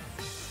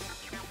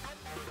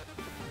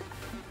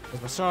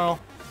 There's my Snarl.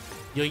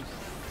 Yoink.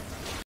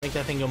 Make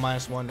that thing go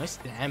 -1. Nice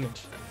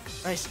damage.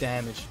 Nice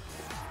damage.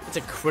 It's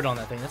a crit on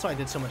that thing. That's why I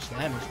did so much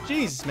damage.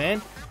 Jesus, man.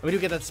 And we do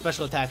get that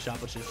special attack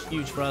shot, which is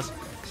huge for us.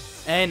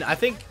 And I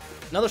think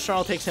Another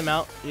Snarl takes him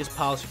out. He is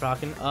policy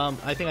procking.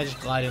 I think I just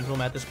glide into him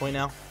at this point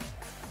now.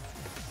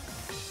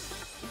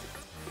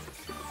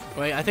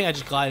 Wait, I think I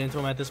just glide into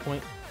him at this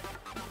point.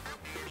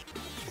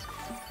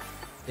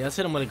 Yeah, let's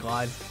hit him with a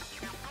glide.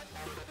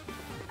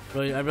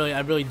 Really, I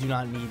really do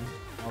not need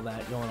all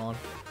that going on.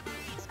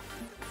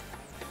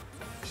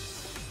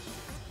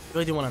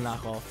 Really do want to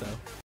knock off though,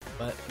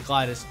 but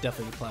glide is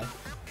definitely the play.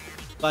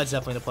 Glide's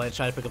definitely the play to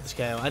try to pick up this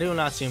KO. I do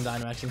not see him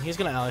Dynamaxing. He's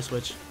gonna ally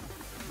switch.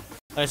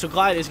 Alright, so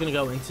glide is gonna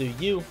go into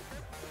you.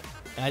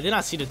 And I did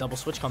not see the double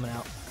switch coming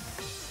out.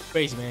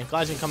 Crazy, man.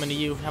 Glide's gonna come into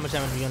you. How much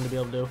damage are you gonna be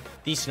able to do?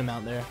 Decent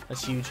amount there.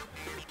 That's huge.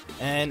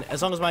 And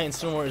as long as my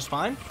Incineroar is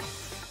fine,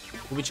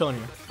 we'll be chilling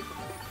here.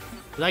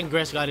 Because I can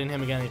Grass Glide in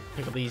him again and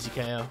pick up the easy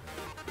KO.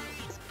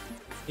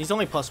 He's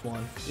only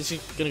 +1. He's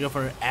just gonna go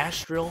for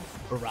Astral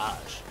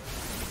Barrage.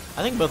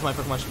 I think both my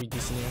Pokemon should be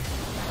decent here.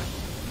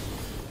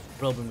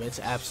 Rillaboom gets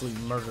absolutely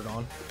murdered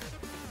on.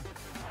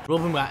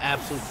 Rillaboom got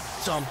absolutely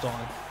dumped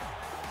on.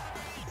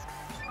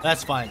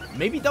 That's fine.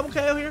 Maybe double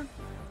KO here?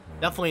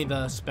 Definitely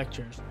the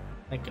Spectures.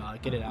 Thank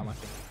God. Get it out of my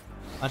face.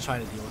 I'm not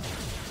trying to deal with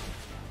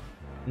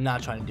it.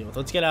 Not trying to deal with it.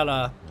 Let's get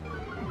out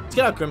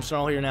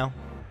Grimmsnarl here now.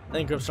 I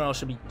think Grimmsnarl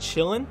should be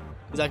chilling.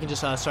 Because I can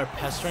just start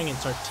pestering and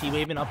start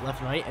T-waving up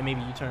left and right. And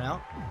maybe you turn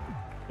out.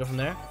 Go from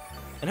there.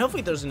 And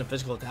hopefully there's a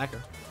physical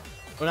attacker.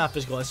 Or not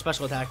physical, a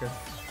special attacker.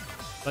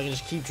 So I can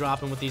just keep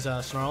dropping with these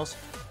Snarls.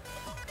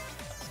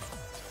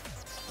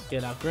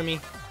 Get out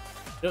Grimmy.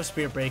 Do a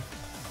Spirit Break.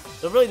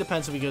 So it really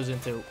depends who he goes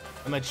into.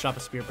 I might just drop a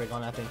Spirit Break on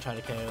that thing, try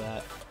to KO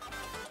that.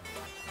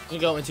 I'm gonna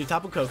go into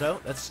Tapu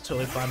Koko. That's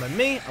totally fine by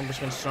me. I'm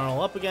just gonna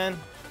Snarl up again,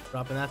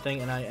 dropping that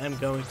thing, and I am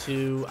going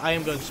to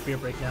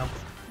Spirit Break now.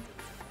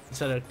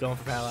 Instead of going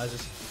for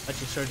Paralyzes.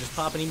 Actually Surge is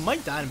popping. He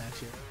might Dynamax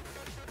here.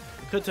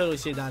 I could totally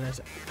see a Dynamax.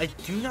 I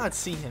do not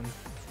see him.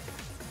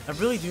 I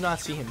really do not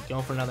see him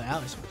going for another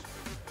Ally Switch.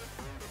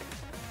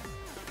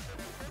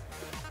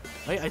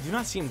 I do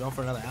not see him going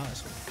for another Ally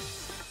Switch.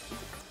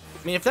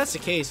 I mean, if that's the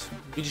case,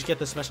 we just get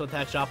the special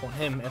attack drop on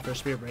him after a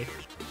Spirit Break.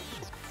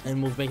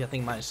 And we'll make that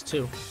thing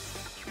 -2.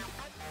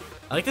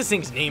 I like this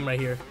thing's name right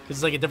here, because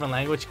it's like a different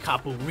language.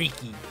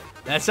 Kapuriki.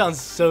 That sounds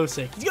so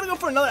sick. He's gonna go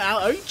for another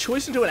Ally. Are you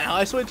choicing to an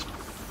Ally Switch?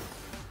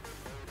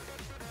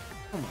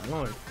 Oh my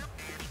lord.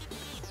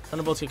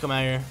 Thunderbolt's gonna come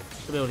out here.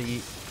 Should be able to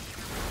eat.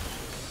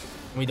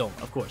 And we don't,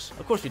 of course.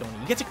 Of course we don't eat.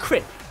 He gets a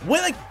crit.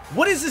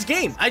 What is this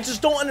game? I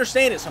just don't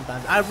understand it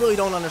sometimes. I really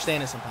don't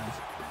understand it sometimes.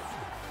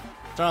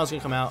 Snarl's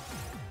gonna come out.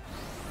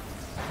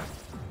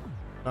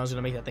 I was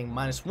gonna make that thing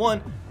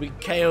 -1. We can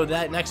KO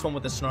that next one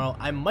with the Snarl.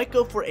 I might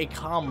go for a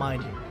Calm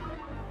Mind here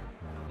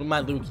with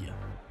my Lugia.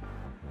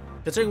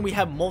 Considering we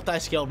have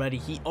multi-scale ready,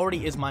 he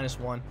already is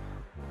 -1.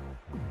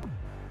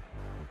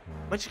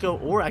 Might just go,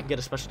 or I can get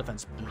a special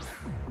defense boost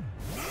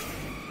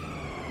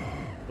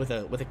with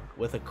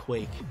a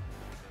Quake.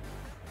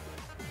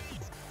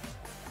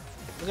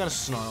 We're gonna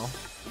Snarl.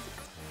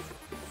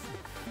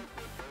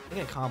 I'm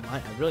thinking Calm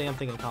Mind. I really am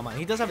thinking Calm Mind.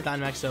 He does have a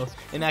Dynamax, so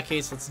in that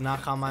case, let's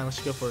not Calm Mind. Let's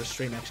just go for a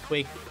straight Max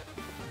Quake.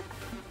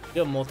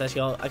 Do a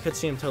multi-scale. I could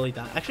see him totally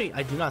die. Actually,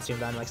 I do not see him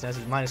Dynamax as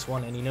he's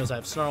 -1, and he knows I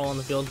have Snarl on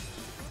the field.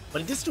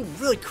 But he just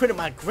really critted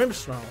my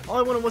Grimmsnarl. All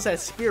I wanted was that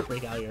Spirit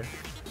Break out here.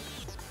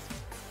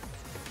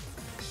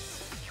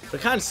 But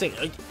kind of sick.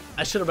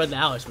 I should have read the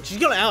Ally Switch. He's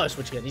going to Ally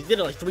Switch again. He did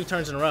it like 3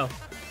 turns in a row.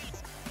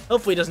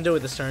 Hopefully he doesn't do it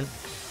this turn.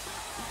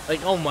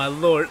 Like, oh my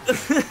lord.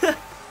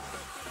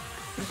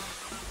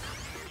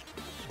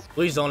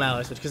 Please don't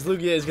Ally Switch, because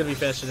Lugia is going to be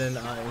faster than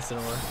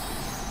Incineroar.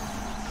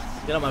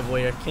 Get out my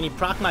Voyeur. Can you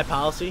proc my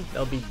Policy? That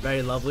would be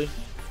very lovely.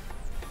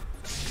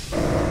 It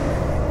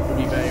would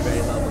be very,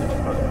 very lovely to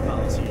proc my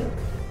Policy here.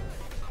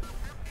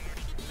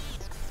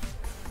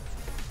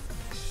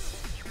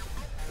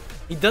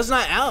 He does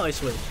not Ally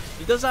Switch.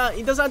 He does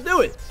not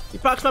do it. He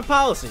procs my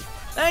Policy.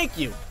 Thank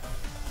you.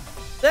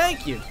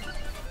 Thank you.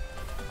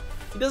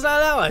 He does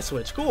not Ally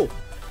Switch. Cool.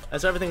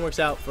 As everything works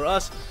out for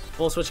us.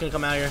 Full Switch can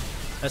come out here.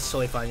 That's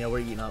totally fine. Yeah, we're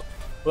eating up.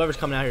 Whoever's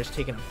coming out here is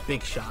taking a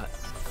big shot.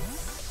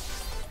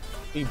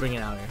 We can bring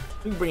it out here.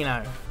 We can bring it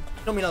out here.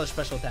 Show me another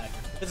special attacker.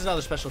 If this is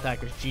another special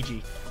attacker, it's GG.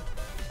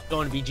 It's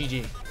going to be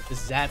GG.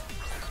 This is Zap.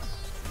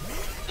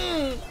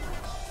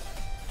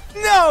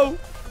 No!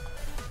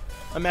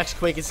 My Max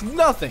Quake is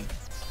nothing.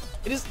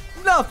 It is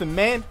nothing,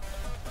 man.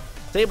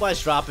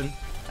 Stabilize dropping.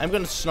 I'm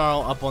going to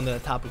Snarl up on the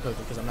Tapu Koko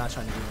because I'm not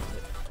trying to deal with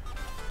it.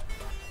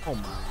 Oh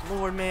my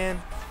lord,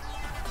 man.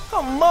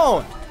 Come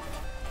on.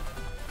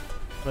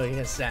 Well, he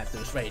has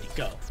Zapdos ready to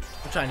go.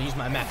 I'm trying to use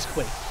my Max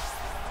Quake.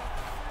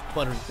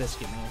 Buttery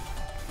Biscuit, man.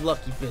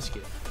 Lucky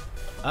Biscuit.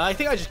 I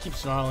think I just keep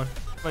Snarling.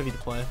 Might be the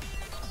play.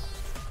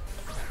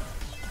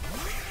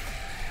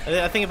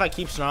 I think if I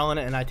keep Snarling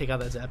it and I take out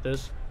that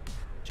Zapdos,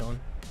 chilling.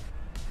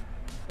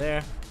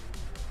 There.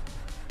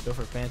 Go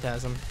for a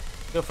Phantasm.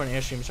 Go for an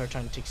Airstream and start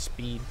trying to take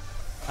speed.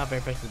 Not very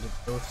effective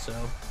with both, so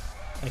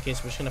in that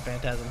case, we're just gonna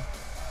Phantasm.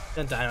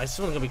 Then Dynamax. This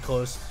one's gonna be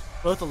close.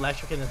 Both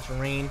electric and the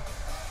terrain.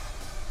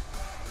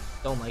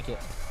 Don't like it.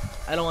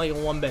 I don't like it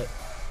one bit.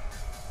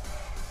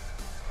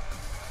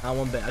 Not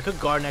one bit. I could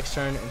guard next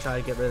turn and try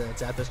to get rid of that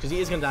Zapdos because he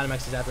is going to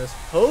Dynamax the Zapdos.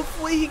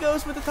 Hopefully he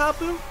goes with the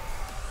Tapu.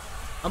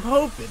 I'm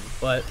hoping,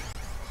 but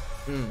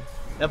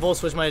that Volt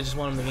Switch might have just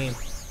won him the game.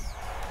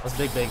 That's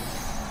big.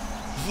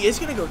 He is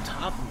going to go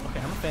Tapu. Okay,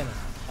 I'm a fan of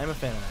that. I'm a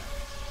fan of that.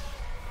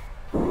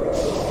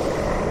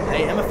 I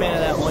am a fan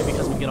of that only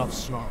because we get off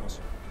Snarls.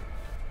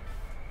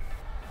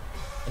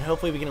 And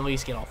hopefully we can at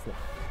least get off one.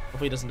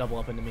 Hopefully he doesn't double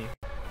up into me.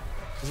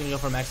 He's going to go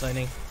for Max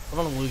Lightning. I'm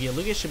on Lugia.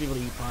 Lugia should be able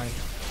to eat fine.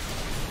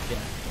 Yeah,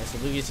 so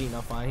Lugia's eating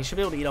up fine. He should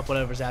be able to eat up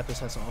whatever Zapdos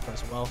has to offer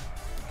as well.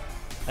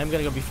 I'm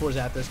going to go before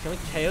Zapdos. Can we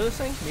KO this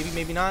thing? Maybe,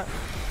 maybe not.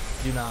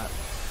 Do not.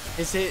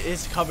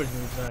 His coverage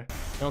moves there.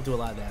 They don't do a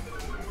lot of damage.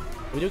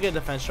 We do get a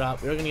defense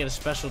drop. We're going to get a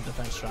special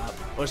defense drop.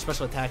 Or a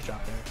special attack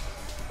drop there.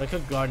 But I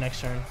could guard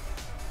next turn.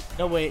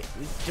 No, wait.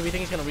 Do we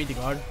think he's going to read the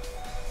guard?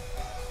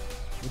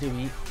 We do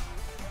eat.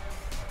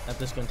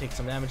 Zapdos going to take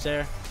some damage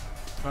there.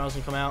 Snarl's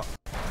going to come out.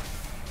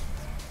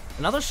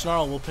 Another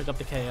Snarl will pick up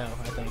the KO,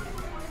 I think.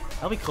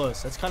 That'll be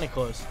close. That's kind of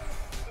close.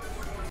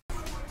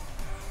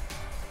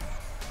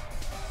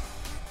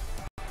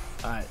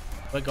 Alright.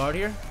 Do I guard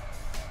here?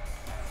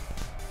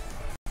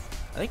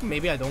 I think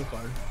maybe I don't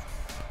guard.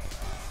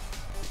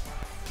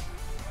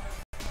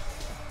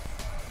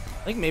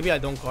 I think maybe I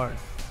don't guard.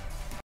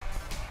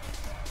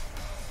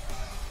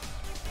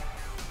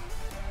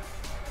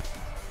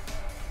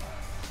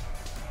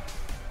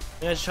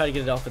 Maybe I just try to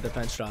get it off with the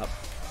defense drop.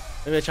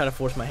 Maybe I try to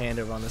force my hand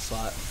over on this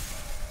slot.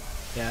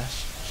 Yeah,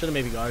 should have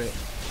maybe guarded it.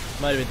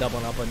 Might have been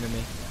doubling up under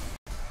me.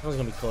 That was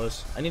gonna be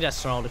close. I need that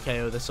Snarl to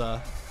KO this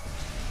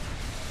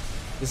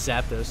this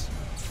Zapdos.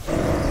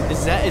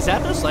 Is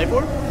Zapdos Life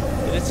Orb?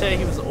 Did it say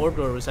he was orbed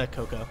or was that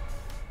Coco? I'm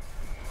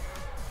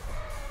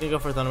gonna go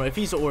for Thunder. If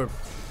he's orbed,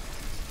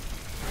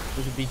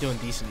 we could be doing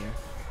decent here.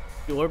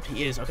 If he orbed,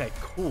 he is. Okay,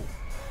 cool.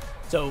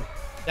 So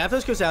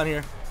Zapdos goes down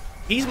here.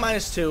 He's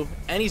 -2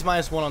 and he's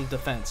 -1 on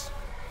defense.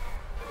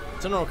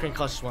 Incineroar can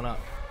clutch this one up.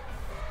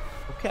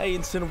 Okay,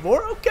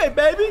 Incineroar. Okay,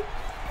 baby.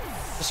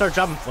 Just start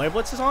dropping Flare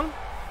Blitzes on him.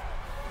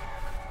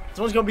 This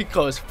one's gonna be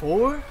close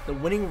for the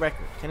winning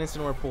record. Can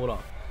Incineroar pull it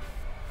off?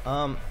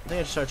 I think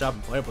I should start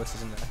dropping Flare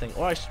Blitzes in there. I think,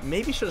 or I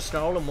maybe should have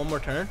snarled him one more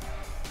turn.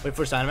 Wait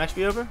for his Dynamax to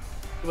be over.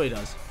 See what he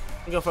does.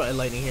 I'll go for a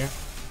Lightning here.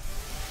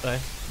 Okay,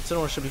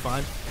 Incineroar should be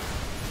fine.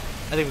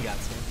 I think we got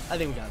this one. I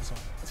think we got this one.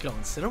 Let's go,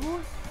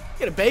 Incineroar.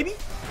 Get it, baby.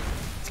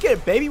 Let's get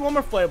it, baby. One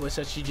more Flare Blitz.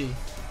 That's GG.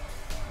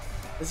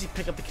 Does he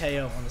pick up the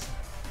KO on this?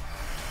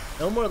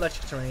 No more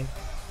electric terrain.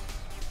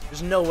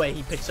 There's no way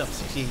he picks up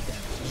 68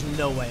 damage. There's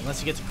no way, unless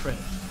he gets a crit.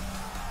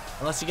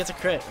 Unless he gets a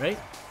crit, right?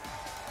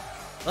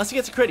 Unless he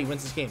gets a crit, he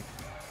wins this game.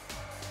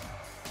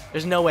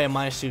 There's no way a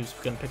 -2 is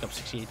going to pick up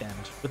 68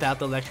 damage. Without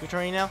the electric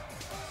terrain now?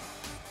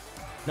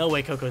 No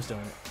way Coco's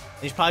doing it.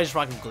 And he's probably just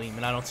rocking Gleam,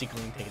 and I don't see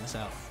Gleam taking us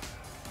out.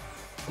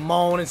 Come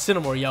on,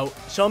 Incineroar, yo.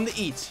 Show him the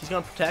eats. He's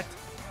going to protect.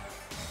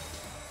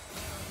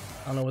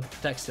 I don't know what the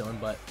protect's doing,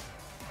 but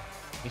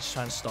he's just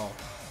trying to stall.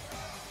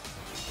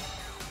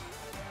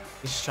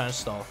 He's just trying to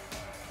stall.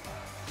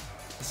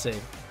 Let's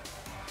see.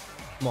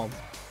 Come on.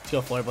 Let's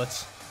go, Flare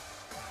Blitz.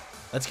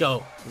 Let's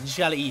go. You just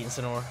gotta eat,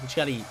 Incineroar. You just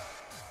gotta eat.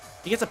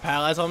 If he gets a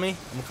Paralyze on me,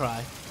 I'm gonna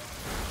cry.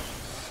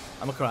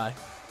 I'm gonna cry.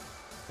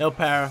 No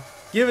para.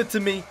 Give it to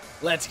me.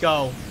 Let's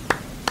go.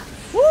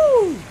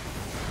 Woo!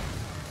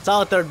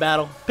 Solid third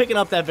battle. Picking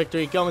up that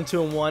victory. Going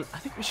 2-1. I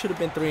think we should have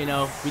been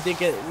 3-0. We did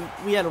get.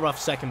 We had a rough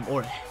second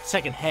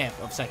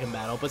half of second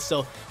battle, but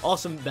still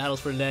awesome battles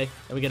for today,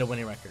 and we get a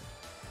winning record.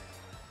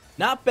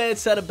 Not bad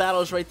set of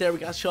battles right there. We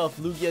got to show off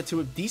Lugia to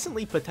a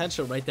decently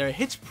potential right there. It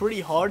hits pretty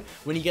hard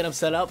when you get him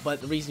set up,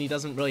 but the reason he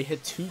doesn't really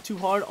hit too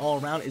hard all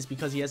around is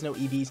because he has no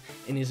EVs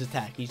in his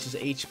attack. He's just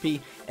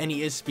HP and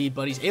he is speed,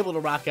 but he's able to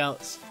rock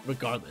out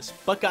regardless.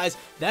 But guys,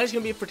 that is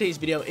going to be it for today's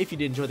video. If you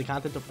did enjoy the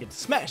content, don't forget to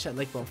smash that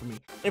like button for me.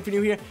 And if you're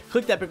new here,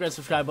 click that big red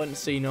subscribe button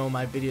so you know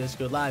my videos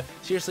go live.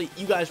 Seriously,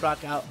 you guys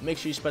rock out. Make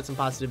sure you spread some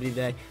positivity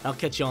today, and I'll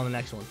catch you on the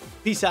next one.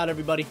 Peace out,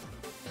 everybody.